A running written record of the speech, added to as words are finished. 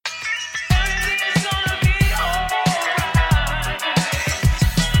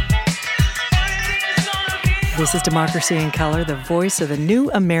This is Democracy in Color, the voice of the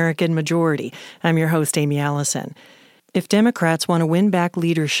new American majority. I'm your host, Amy Allison. If Democrats want to win back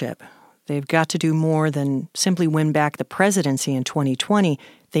leadership, they've got to do more than simply win back the presidency in 2020.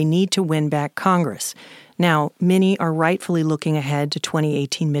 They need to win back Congress. Now, many are rightfully looking ahead to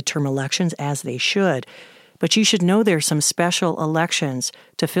 2018 midterm elections, as they should. But you should know there's some special elections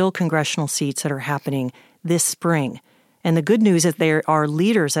to fill congressional seats that are happening this spring. And the good news is there are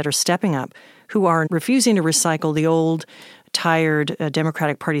leaders that are stepping up who are refusing to recycle the old, tired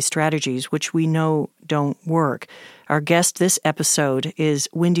Democratic Party strategies, which we know don't work. Our guest this episode is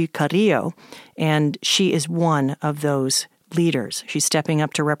Wendy Carrillo, and she is one of those leaders. She's stepping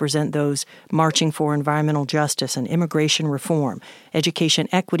up to represent those marching for environmental justice and immigration reform, education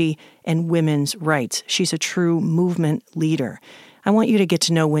equity, and women's rights. She's a true movement leader. I want you to get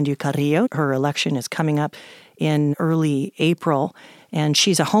to know Wendy Carrillo. Her election is coming up in early April, and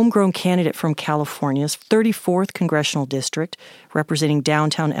she's a homegrown candidate from California's 34th Congressional District, representing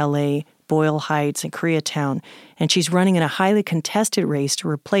downtown L.A., Boyle Heights, and Koreatown, and she's running in a highly contested race to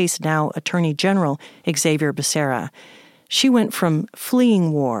replace now Attorney General Xavier Becerra. She went from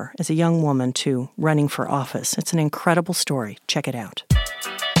fleeing war as a young woman to running for office. It's an incredible story. Check it out.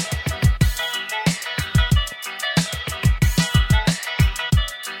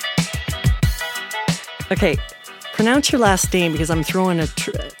 Okay, pronounce your last name because I'm throwing an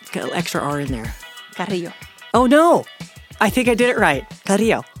extra R in there. Carrillo. Oh, no. I think I did it right.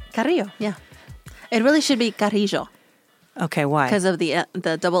 Carrillo. Carrillo, yeah. It really should be Carrillo. Okay, why? Because of the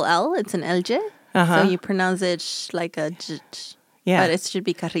double L. It's an LJ. So you pronounce it like a J. Yeah. But it should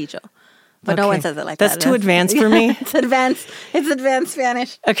be Carrillo. But no one says it like that. That's too advanced for me. It's advanced. It's advanced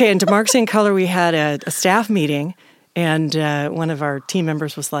Spanish. Okay, in Democracy in Color, we had a staff meeting, and one of our team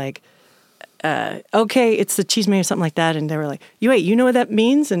members was like, okay, it's the chisme or something like that. And they were like, wait, you know what that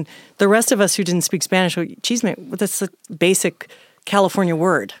means? And the rest of us who didn't speak Spanish were, chisme, that's a basic California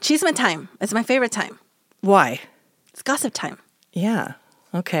word. Chisme time. It's my favorite time. Why? It's gossip time. Yeah.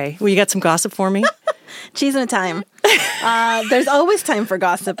 Okay. Well, you got some gossip for me? Chisme time. There's always time for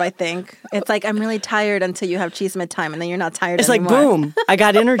gossip, I think. It's like, I'm really tired until you have chisme time, and then you're not tired anymore. It's like, boom, I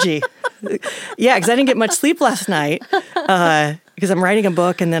got energy. Yeah, because I didn't get much sleep last night because I'm writing a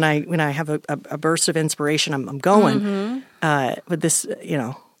book, and then when I have a burst of inspiration, I'm going. Mm-hmm. But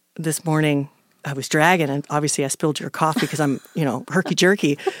this morning I was dragging, and obviously I spilled your coffee because I'm,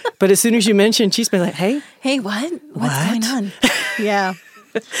 herky-jerky. But as soon as you mentioned chisme, like, hey, what? What's going on? Yeah.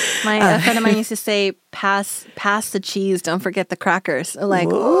 A friend of mine used to say, pass the cheese, don't forget the crackers. I'm like,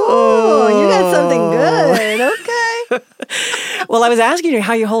 oh, you got something good. Okay. Well, I was asking you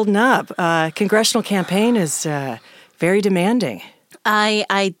how you're holding up. Congressional campaign is very demanding.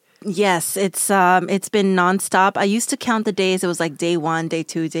 Yes, it's been nonstop. I used to count the days. It was like day 1, day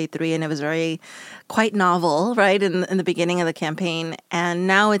 2, day 3, and it was quite novel, right, in the beginning of the campaign. And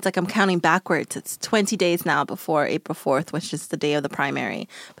now it's like I'm counting backwards. It's 20 days now before April 4th, which is the day of the primary.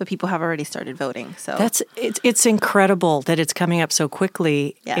 But people have already started voting. So it's incredible that it's coming up so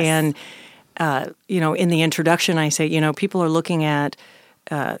quickly. Yes. And in the introduction, I say, people are looking at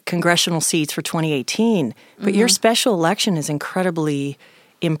congressional seats for 2018, but your special election is incredibly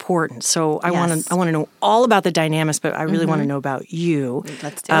important. So I want to know all about the dynamics, but I really want to know about you.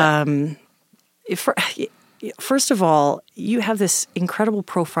 Let's do it. First of all, you have this incredible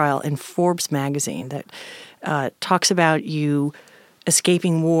profile in Forbes magazine that talks about you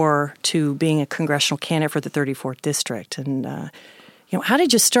escaping war to being a congressional candidate for the 34th district. And how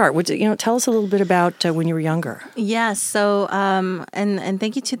did you start? Tell us a little bit about when you were younger. Yes. So, and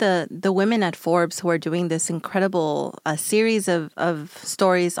thank you to the women at Forbes who are doing this incredible series of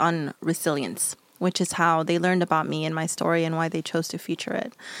stories on resilience, which is how they learned about me and my story and why they chose to feature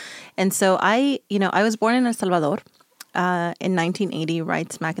it. And so I was born in El Salvador in 1980,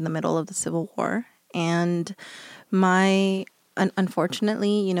 right smack in the middle of the Civil War. And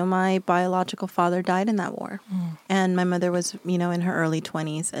unfortunately, my biological father died in that war. And my mother was, in her early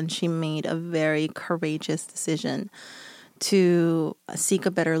 20s, and she made a very courageous decision to seek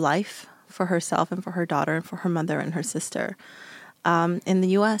a better life for herself and for her daughter and for her mother and her sister in the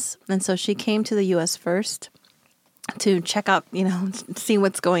U.S. And so she came to the U.S. first to check out, see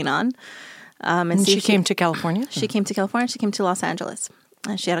what's going on. And she came to California? She came to California. She came to Los Angeles.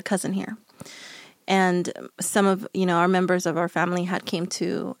 And she had a cousin here. And some of, our members of our family had came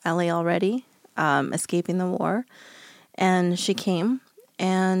to LA already, escaping the war. And she came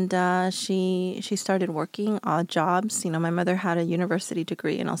and she started working odd jobs. My mother had a university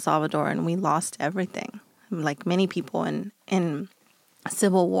degree in El Salvador, and we lost everything, like many people in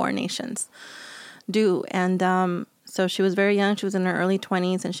Civil War nations do. And so she was very young. She was in her early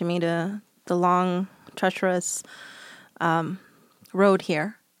 20s, and she made the long treacherous road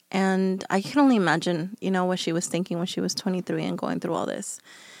here. And I can only imagine, what she was thinking when she was 23 and going through all this,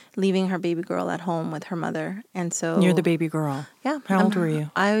 leaving her baby girl at home with her mother. And so You're the baby girl. Yeah. How old were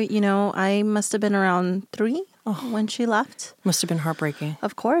you? I must have been around 3 when she left. Must have been heartbreaking.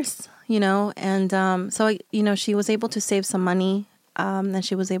 Of course, and so, she was able to save some money. And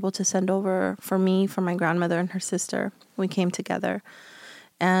she was able to send over for me, for my grandmother and her sister. We came together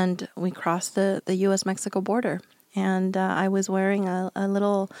and we crossed the U.S.-Mexico border. And I was wearing a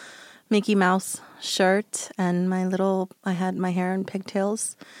little Mickey Mouse shirt and I had my hair in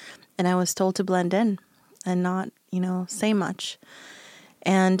pigtails, and I was told to blend in and not, say much.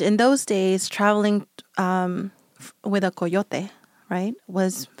 And in those days, traveling with a coyote, right,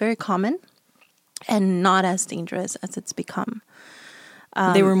 was very common and not as dangerous as it's become.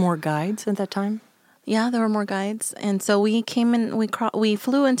 There were more guides at that time? Yeah, there were more guides. And so we came in, we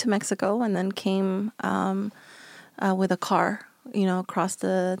flew into Mexico and then came with a car, across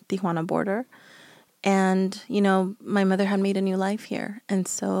the Tijuana border. And, my mother had made a new life here. And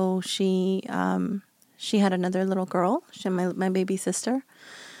so she had another little girl, she had my baby sister.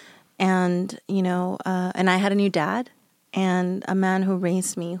 And, and I had a new dad. And a man who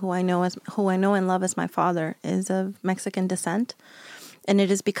raised me, who I know and love as my father, is of Mexican descent. And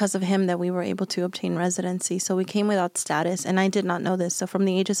it is because of him that we were able to obtain residency. So we came without status, and I did not know this. So from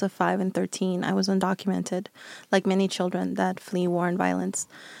the ages of 5 and 13, I was undocumented, like many children that flee war and violence,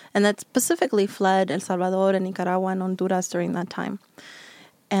 and that specifically fled El Salvador and Nicaragua and Honduras during that time.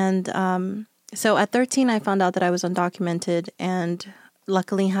 And so at 13, I found out that I was undocumented and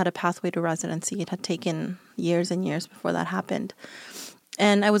luckily had a pathway to residency. It had taken years and years before that happened.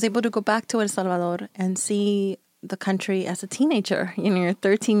 And I was able to go back to El Salvador and see the country as a teenager. You're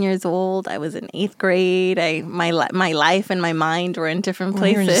 13 years old. I was in 8th grade. My life and my mind were in different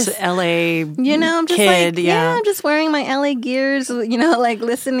places. You're just LA I'm just kid, I'm just wearing my LA gears, like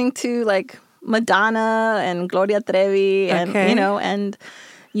listening to like Madonna and Gloria Trevi and, and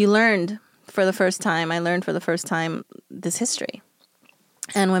you learned for the first time, I learned for the first time this history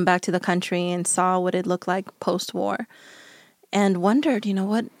and went back to the country and saw what it looked like post-war. And wondered,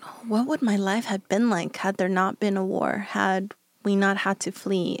 what would my life have been like had there not been a war, had we not had to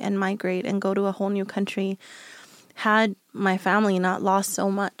flee and migrate and go to a whole new country, had my family not lost so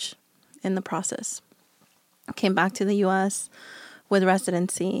much in the process. I came back to the U.S. with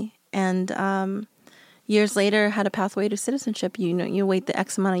residency and years later had a pathway to citizenship. You wait the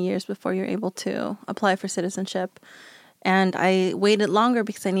X amount of years before you're able to apply for citizenship. And I waited longer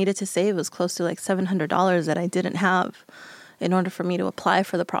because I needed to save. It was close to like $700 that I didn't have in order for me to apply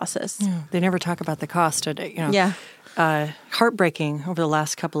for the process. Yeah, they never talk about the cost. Yeah. Heartbreaking over the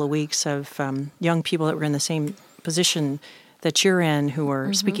last couple of weeks of young people that were in the same position that you're in who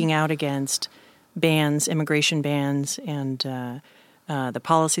were speaking out against bans, immigration bans, and the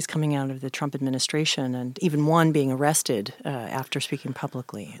policies coming out of the Trump administration, and even one being arrested after speaking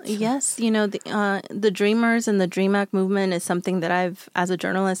publicly. Yes, the Dreamers and the DREAM Act movement is something that I've, as a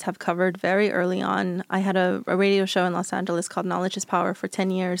journalist, have covered very early on. I had a radio show in Los Angeles called Knowledge is Power for 10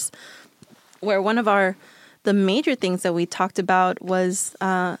 years, where one of the major things that we talked about was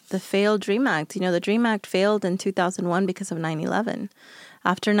the failed DREAM Act. The DREAM Act failed in 2001 because of 9/11.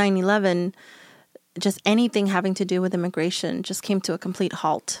 After 9/11, just anything having to do with immigration just came to a complete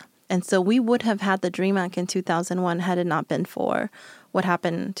halt. And so we would have had the DREAM Act in 2001 had it not been for what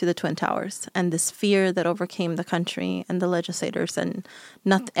happened to the Twin Towers and this fear that overcame the country and the legislators, and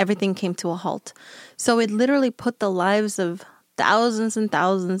everything came to a halt. So it literally put the lives of thousands and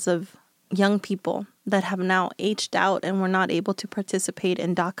thousands of young people that have now aged out and were not able to participate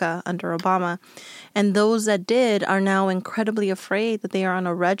in DACA under Obama. And those that did are now incredibly afraid that they are on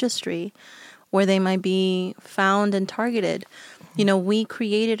a registry where they might be found and targeted. We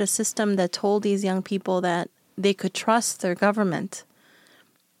created a system that told these young people that they could trust their government.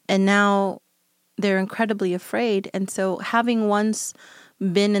 And now they're incredibly afraid. And so having once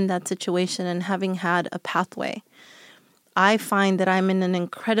been in that situation and having had a pathway, I find that I'm in an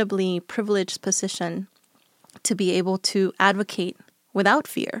incredibly privileged position to be able to advocate without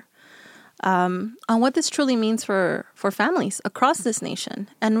fear on what this truly means for families across this nation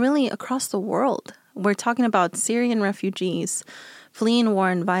and really across the world. We're talking about Syrian refugees fleeing war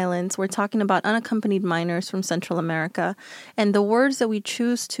and violence. We're talking about unaccompanied minors from Central America. And the words that we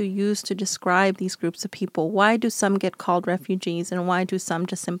choose to use to describe these groups of people, why do some get called refugees and why do some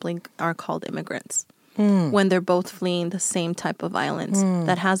just simply are called immigrants? When they're both fleeing the same type of violence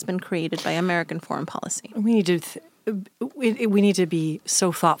that has been created by American foreign policy. We need to be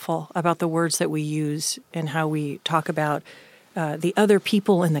so thoughtful about the words that we use and how we talk about the other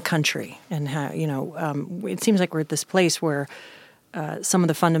people in the country, and how it seems like we're at this place where some of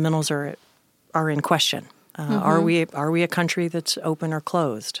the fundamentals are in question. Are we a country that's open or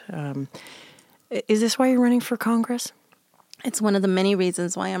closed? Is this why you're running for Congress? It's one of the many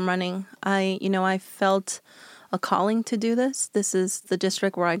reasons why I'm running. I felt a calling to do this. This is the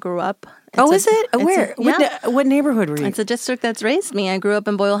district where I grew up. Is it? Where? What neighborhood were you? It's a district that's raised me. I grew up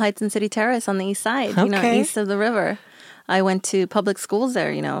in Boyle Heights and City Terrace on the east side, east of the river. I went to public schools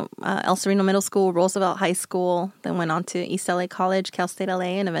there, El Sereno Middle School, Roosevelt High School, then went on to East LA College, Cal State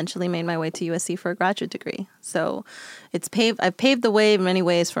LA, and eventually made my way to USC for a graduate degree. So I've paved the way in many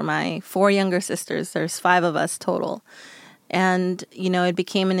ways for my 4 younger sisters. There's 5 of us total. And, it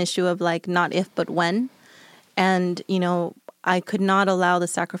became an issue of like not if, but when. And, I could not allow the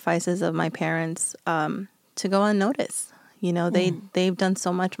sacrifices of my parents to go unnoticed. They've done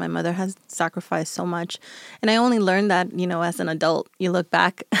so much. My mother has sacrificed so much. And I only learned that, as an adult. You look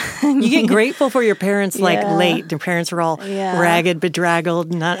back. You get grateful for your parents late. Their parents were all ragged,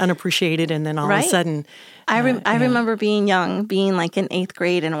 bedraggled, not unappreciated. And then all of a sudden... I remember being young, being like in 8th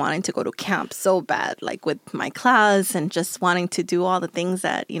grade and wanting to go to camp so bad, like with my class and just wanting to do all the things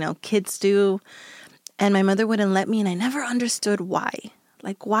that, kids do. And my mother wouldn't let me, and I never understood why.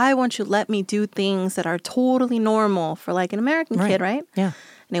 Like, why won't you let me do things that are totally normal for like an American kid, right? Yeah.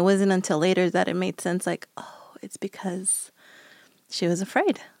 And it wasn't until later that it made sense, like, oh, it's because she was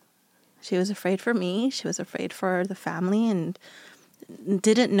afraid. She was afraid for me. She was afraid for the family, and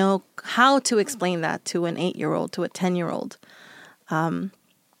didn't know how to explain that to an 8-year-old, to a 10-year-old. And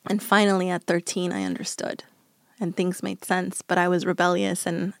finally at 13, I understood. And things made sense, but I was rebellious,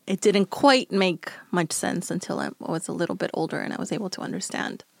 and it didn't quite make much sense until I was a little bit older and I was able to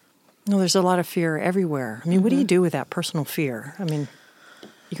understand. No, there's a lot of fear everywhere. I mean, what do you do with that personal fear? I mean,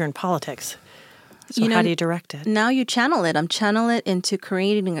 you're in politics, so how do you direct it? Now you channel it. Channel it into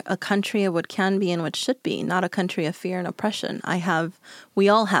creating a country of what can be and what should be, not a country of fear and oppression. We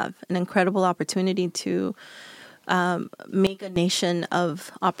all have an incredible opportunity to make a nation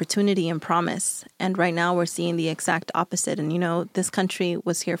of opportunity and promise. And right now we're seeing the exact opposite. And, this country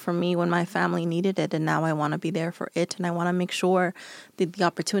was here for me when my family needed it. And now I want to be there for it. And I want to make sure that the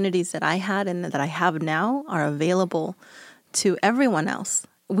opportunities that I had and that I have now are available to everyone else.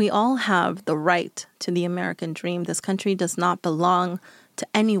 We all have the right to the American dream. This country does not belong to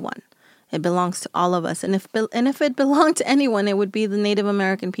anyone. It belongs to all of us. And if it belonged to anyone, it would be the Native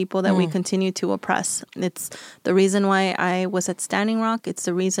American people that we continue to oppress. It's the reason why I was at Standing Rock. It's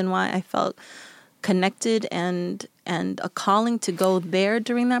the reason why I felt connected and a calling to go there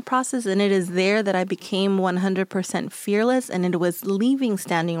during that process. And it is there that I became 100% fearless. And it was leaving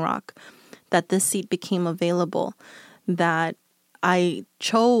Standing Rock that this seat became available, that I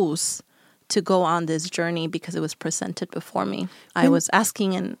chose to go on this journey because it was presented before me. I was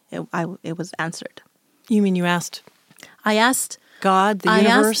asking, and it was answered. You mean you asked? I asked God, the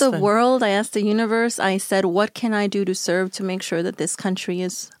universe? I asked the world. I asked the universe. I said, what can I do to serve to make sure that this country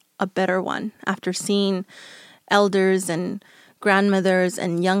is a better one? After seeing elders and grandmothers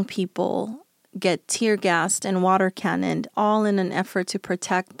and young people get tear gassed and water cannoned, all in an effort to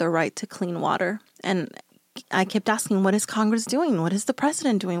protect the right to clean water. And I kept asking, what is Congress doing? What is the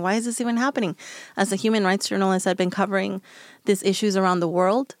president doing? Why is this even happening? As a human rights journalist, I've been covering these issues around the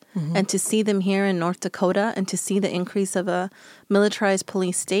world, and to see them here in North Dakota and to see the increase of a militarized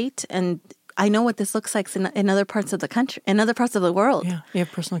police state. And I know what this looks like in other parts of the country, in other parts of the world. Yeah, you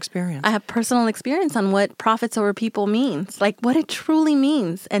have personal experience. I have personal experience on what profits over people means, like what it truly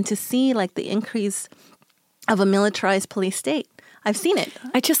means. And to see like the increase of a militarized police state. I've seen it.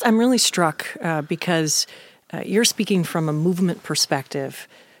 I'm really struck because you're speaking from a movement perspective,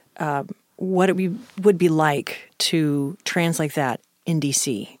 what it would be like to translate that in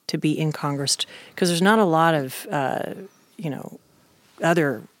D.C., to be in Congress, because there's not a lot of,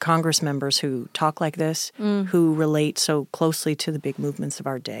 other Congress members who talk like this, who relate so closely to the big movements of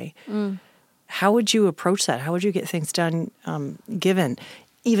our day. How would you approach that? How would you get things done, given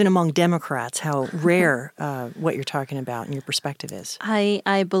even among Democrats, how rare what you're talking about and your perspective is?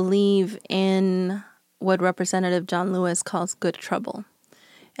 I believe in what Representative John Lewis calls good trouble.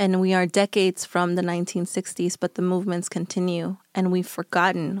 And we are decades from the 1960s, but the movements continue. And we've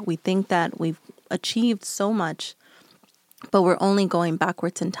forgotten. We think that we've achieved so much, but we're only going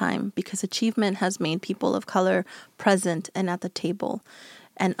backwards in time because achievement has made people of color present and at the table.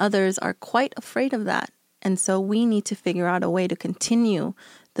 And others are quite afraid of that. And so we need to figure out a way to continue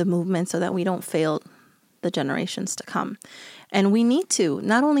the movement so that we don't fail the generations to come. And we need to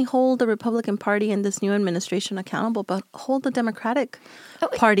not only hold the Republican Party and this new administration accountable, but hold the Democratic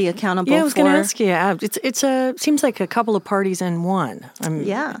Party accountable. Yeah, I was going to ask you. It seems like a couple of parties in one.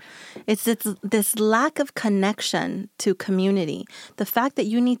 It's this lack of connection to community. The fact that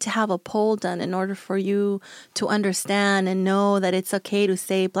you need to have a poll done in order for you to understand and know that it's okay to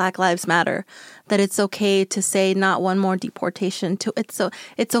say Black Lives Matter, that it's okay to say not one more deportation.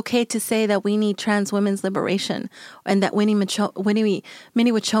 It's okay to say that we need trans women's liberation and that Winnie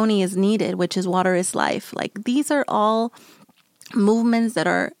Wachoni is needed, which is water is life. Like, these are all movements that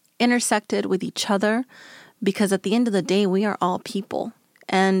are intersected with each other, because at the end of the day, we are all people.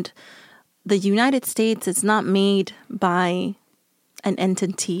 And the United States is not made by an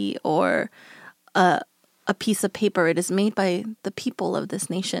entity or a piece of paper. It is made by the people of this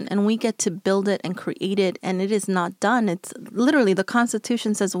nation, and we get to build it and create it, and it is not done. It's literally, the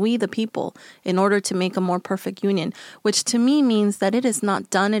Constitution says we the people in order to make a more perfect union, which to me means that it is not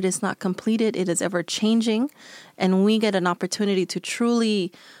done, it is not completed, it is ever changing, and we get an opportunity to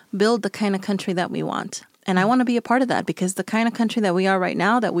truly build the kind of country that we want. And I want to be a part of that, because the kind of country that we are right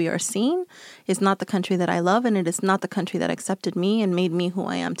now, that we are seeing, is not the country that I love, and it is not the country that accepted me and made me who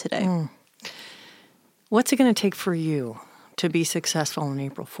I am today. What's it going to take for you to be successful on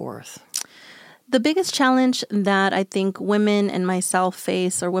April 4th? The biggest challenge that I think women and myself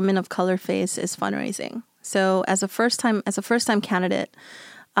face, or women of color face, is fundraising. So as a first-time candidate,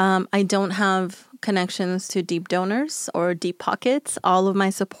 I don't have connections to deep donors or deep pockets. All of my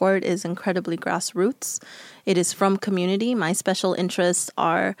support is incredibly grassroots. It is from community. My special interests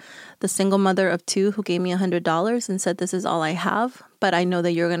are the single mother of two who gave me $100 and said, "This is all I have, but I know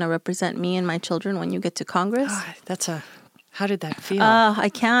that you're going to represent me and my children when you get to Congress." How did that feel? I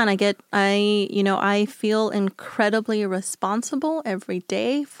feel incredibly responsible every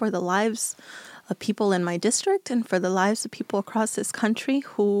day for the lives of people in my district and for the lives of people across this country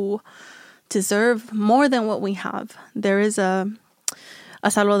who deserve more than what we have. There is a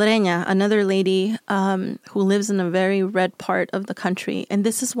Salvadoreña, another lady who lives in a very red part of the country. And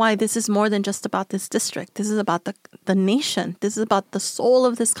this is why this is more than just about this district. This is about the nation. This is about the soul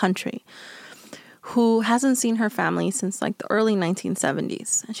of this country, who hasn't seen her family since like the early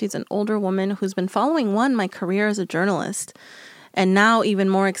 1970s. And she's an older woman who's been following my career as a journalist, and now even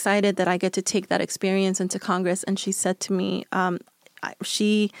more excited that I get to take that experience into Congress. And she said to me,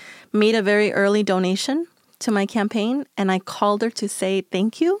 she made a very early donation to my campaign, and I called her to say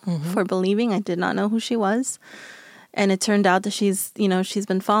thank you for believing. I did not know who she was. And it turned out that she's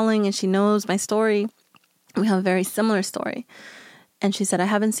been following and she knows my story. We have a very similar story. And she said, "I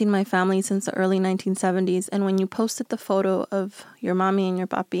haven't seen my family since the early 1970s. And when you posted the photo of your mommy and your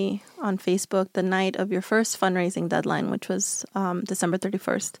papi on Facebook the night of your first fundraising deadline, which was December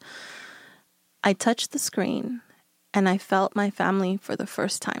 31st, I touched the screen and I felt my family for the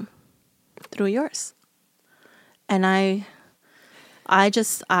first time through yours." And I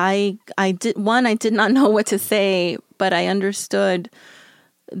did not know what to say, but I understood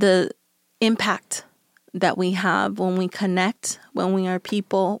the impact that we have when we connect, when we are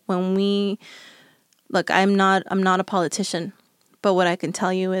people, I'm not a politician, but what I can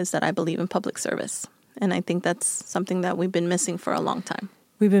tell you is that I believe in public service. And I think that's something that we've been missing for a long time.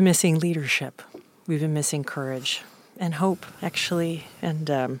 We've been missing leadership. We've been missing courage and hope, actually. And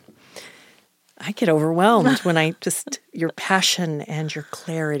I get overwhelmed when your passion and your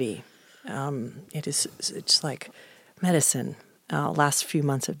clarity. It's like medicine. Last few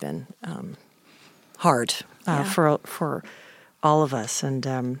months have been hard for all of us, and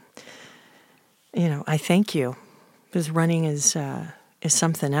I thank you, because running is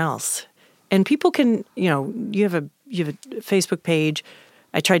something else. And people can, you have a Facebook page.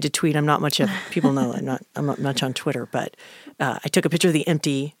 I tried to tweet. I'm not much of, people know I'm not much on Twitter, but I took a picture of the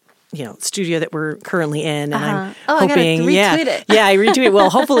empty studio that we're currently in, and I'm hoping, I gotta retweet it. Yeah, I retweet it. Well,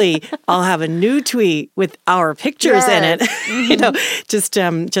 hopefully I'll have a new tweet with our pictures in it. Just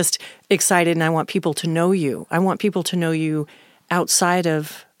excited, and I want people to know you. I want people to know you outside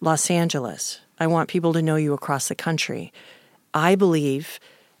of Los Angeles. I want people to know you across the country. I believe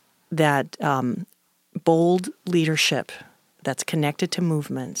that bold leadership that's connected to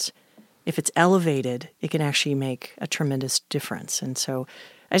movements, if it's elevated, it can actually make a tremendous difference. And so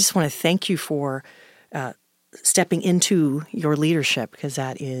I just want to thank you for stepping into your leadership, because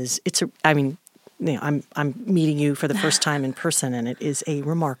I'm meeting you for the first time in person, and it is a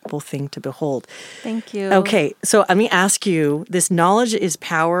remarkable thing to behold. Thank you. Okay, so let me ask you, this knowledge is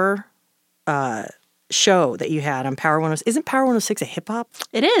power show that you had on Power 106. Isn't Power 106 a hip hop?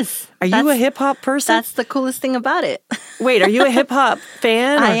 It is. Are you a hip hop person? That's the coolest thing about it. Wait, are you a hip hop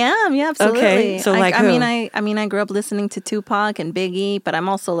fan? I am. Yeah, absolutely. Okay, so like I who? mean, I grew up listening to Tupac and Biggie, but I'm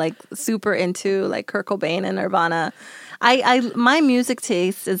also like super into like Kurt Cobain and Nirvana. My music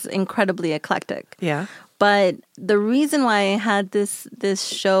taste is incredibly eclectic. Yeah. But the reason why I had this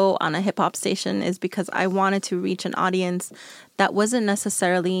show on a hip hop station is because I wanted to reach an audience that wasn't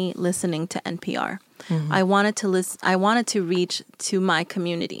necessarily listening to NPR. Mm-hmm. I wanted to reach to my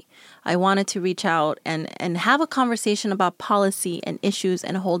community. I wanted to reach out and have a conversation about policy and issues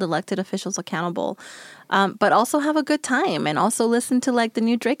and hold elected officials accountable, but also have a good time and also listen to like the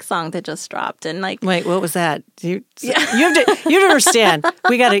new Drake song that just dropped and like. Wait, what was that? You have to understand.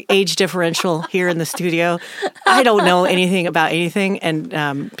 We got an age differential here in the studio. I don't know anything about anything, and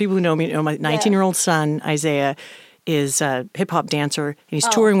people who know me know my 19-year-old son Isaiah is a hip hop dancer and he's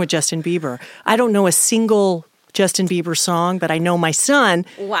touring with Justin Bieber. I don't know a single Justin Bieber song, but I know my son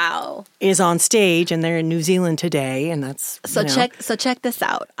is on stage and they're in New Zealand today, and that's check this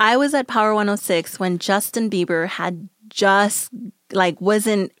out. I was at Power 106 when Justin Bieber had just like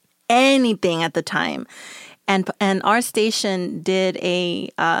wasn't anything at the time. And our station did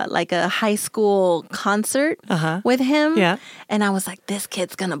a high school concert with him. Yeah. And I was like, this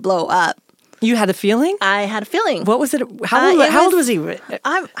kid's gonna blow up. You had a feeling? I had a feeling. What was it? How old was he?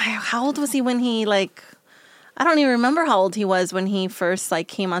 How old was he when he like? I don't even remember how old he was when he first like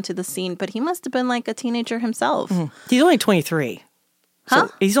came onto the scene, but he must have been like a teenager himself. Mm. He's only 23. Huh?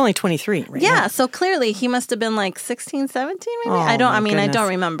 So he's only 23 right now. So clearly he must have been like 16, 17 maybe. I don't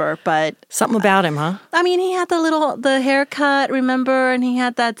remember, but something about him, huh? I mean, he had the haircut, remember, and he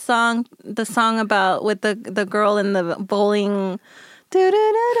had that song, the song about with the girl in the bowling.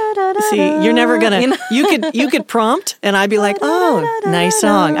 See, you're never gonna. You could prompt, and I'd be like, "Oh, nice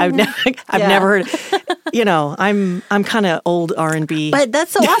song." I've never heard. I'm kind of old R&B. But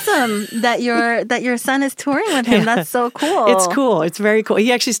that's so awesome that your son is touring with him. Yeah. That's so cool. It's cool. It's very cool. He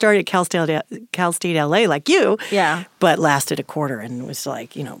actually started at Cal State LA, like you. Yeah. But lasted a quarter and was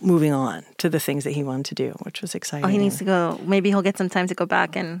like, moving on to the things that he wanted to do, which was exciting. Oh, he needs to go. Maybe he'll get some time to go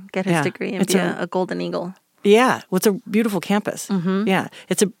back and get his degree and be a Golden Eagle. Yeah, well, it's a beautiful campus. Mm-hmm. Yeah,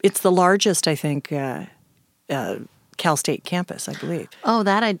 it's the largest, I think, Cal State campus, I believe. Oh,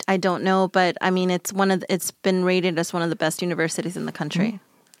 that I don't know, but I mean, it's been rated as one of the best universities in the country.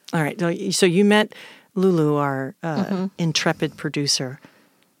 Mm-hmm. All right, so you met Lulu, our intrepid producer.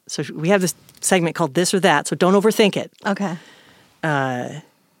 So we have this segment called This or That, so don't overthink it. Okay. All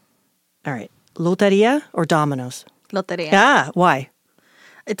right, Loteria or Dominoes? Loteria. Ah, why?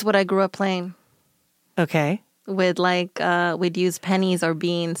 It's what I grew up playing. Okay. With we'd use pennies or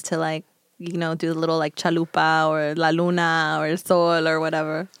beans to like, do the little like chalupa or la luna or sol or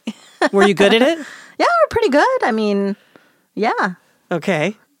whatever. Were you good at it? Yeah, we're pretty good. I mean, yeah.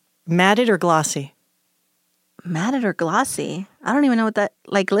 Okay. Matted or glossy? Matted or glossy? I don't even know what that,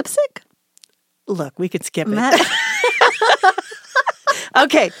 like lipstick? Look, we could skip it.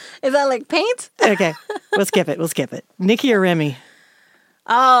 Okay. Is that like paint? Okay. We'll skip it. Nikki or Remy?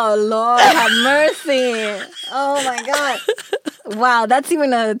 Oh, Lord, have mercy. Oh, my God. Wow, that's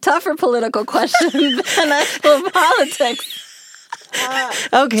even a tougher political question than actual politics.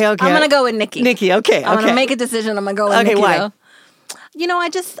 Okay. I'm going to go with Nikki. Nikki, okay. I'm going to make a decision. I'm going to go with Nikki. Okay, why? Though.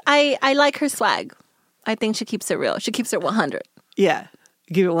 I like her swag. I think she keeps it real. She keeps it 100. Yeah,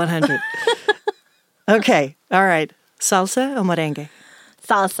 give it 100. Okay, all right. Salsa or merengue?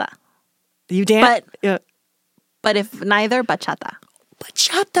 Salsa. You dance? But if neither, bachata.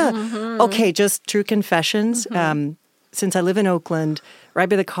 Bachata. Mm-hmm. Okay, just true confessions. Mm-hmm. Since I live in Oakland, right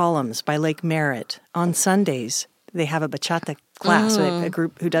by the Columns, by Lake Merritt, on Sundays, they have a bachata class, a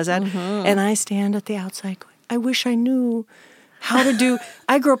group who does that. Mm-hmm. And I stand at the outside going, I wish I knew how to do.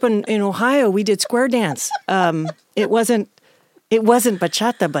 I grew up in Ohio. We did square dance. It wasn't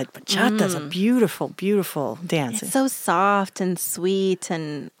bachata, but bachata's a beautiful, beautiful dance. It's so soft and sweet,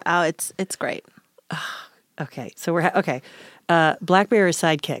 and it's great. Okay, so we're okay. Blackberry or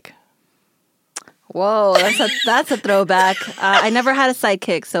sidekick? Whoa, that's a throwback. I never had a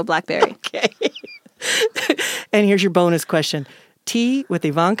sidekick, so Blackberry. Okay. And here's your bonus question: tea with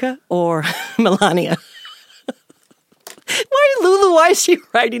Ivanka or Melania? Why is she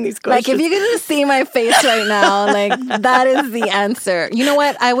writing these questions? Like, if you could just see my face right now, like, that is the answer. You know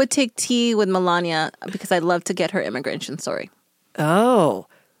what? I would take tea with Melania because I'd love to get her immigration story. Oh,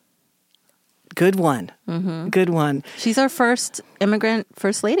 good one. Mm-hmm. Good one. She's our first immigrant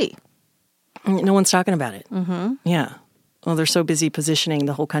first lady. No one's talking about it. Mm-hmm. Yeah. Well, they're so busy positioning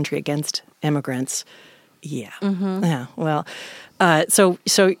the whole country against immigrants Yeah. Yeah. Well, so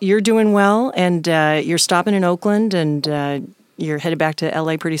you're doing well, and you're stopping in Oakland, and you're headed back to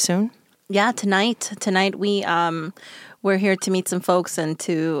LA pretty soon? Yeah, tonight we're here to meet some folks and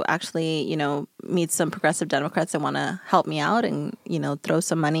to actually, meet some progressive Democrats that want to help me out and, throw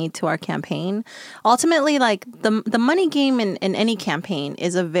some money to our campaign. Ultimately, like the money game in any campaign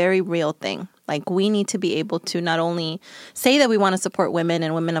is a very real thing. Like, we need to be able to not only say that we want to support women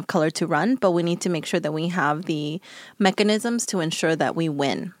and women of color to run, but we need to make sure that we have the mechanisms to ensure that we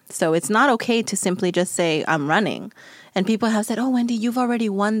win. So it's not okay to simply just say, I'm running. And people have said, oh, Wendy, you've already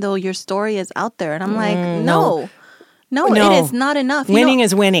won, though. Your story is out there. And I'm like, no, it is not enough. Winning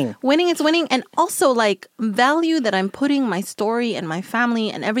is winning. Winning is winning. And also, like, value that I'm putting my story and my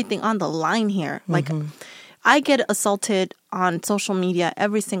family and everything on the line here. Like, I get assaulted on social media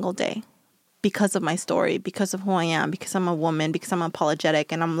every single day because of my story, because of who I am, because I'm a woman, because I'm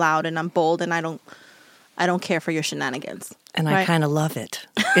apologetic and I'm loud and I'm bold and I don't care for your shenanigans. And I kind of love it.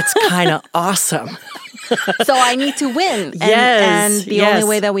 It's kind of awesome. So I need to win. And the only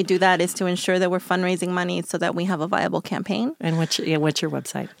way that we do that is to ensure that we're fundraising money so that we have a viable campaign. And what's your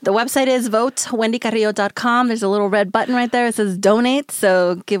website? The website is votewendycarrillo.com. There's a little red button right there. It says donate.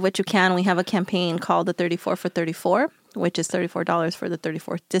 So give what you can. We have a campaign called the 34 for 34. Which is $34 for the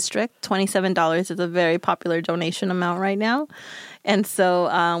 34th district. $27 is a very popular donation amount right now. And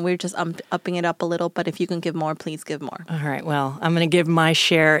so we're just upping it up a little. But if you can give more, please give more. All right. Well, I'm going to give my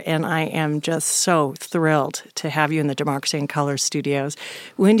share. And I am just so thrilled to have you in the Democracy in Color studios.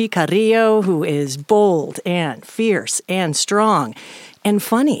 Wendy Carrillo, who is bold and fierce and strong and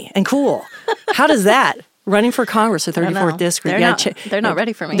funny and cool. How does that? Running for Congress, the 34th district. They're not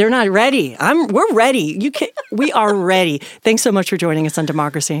ready for me. They're not ready. We're ready. We are ready. Thanks so much for joining us on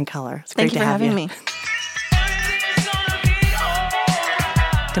Democracy in Color. It's great to have you. Thank you for having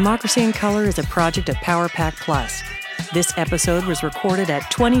me. Democracy in Color is a project of Power Pack Plus. This episode was recorded at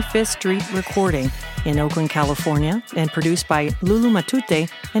 25th Street Recording in Oakland, California, and produced by Lulu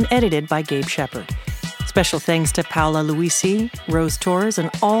Matute and edited by Gabe Shepard. Special thanks to Paula Luisi, Rose Torres, and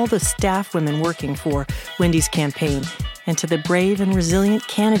all the staff women working for Wendy's campaign, and to the brave and resilient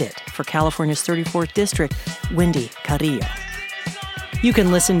candidate for California's 34th District, Wendy Carrillo. You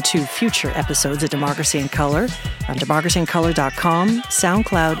can listen to future episodes of Democracy in Color on democracyincolor.com,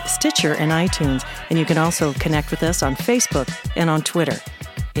 SoundCloud, Stitcher, and iTunes, and you can also connect with us on Facebook and on Twitter.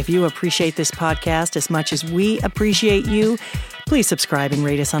 If you appreciate this podcast as much as we appreciate you, please subscribe and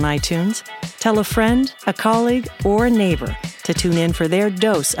rate us on iTunes. Tell a friend, a colleague, or a neighbor to tune in for their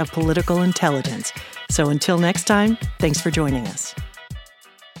dose of political intelligence. So until next time, thanks for joining us.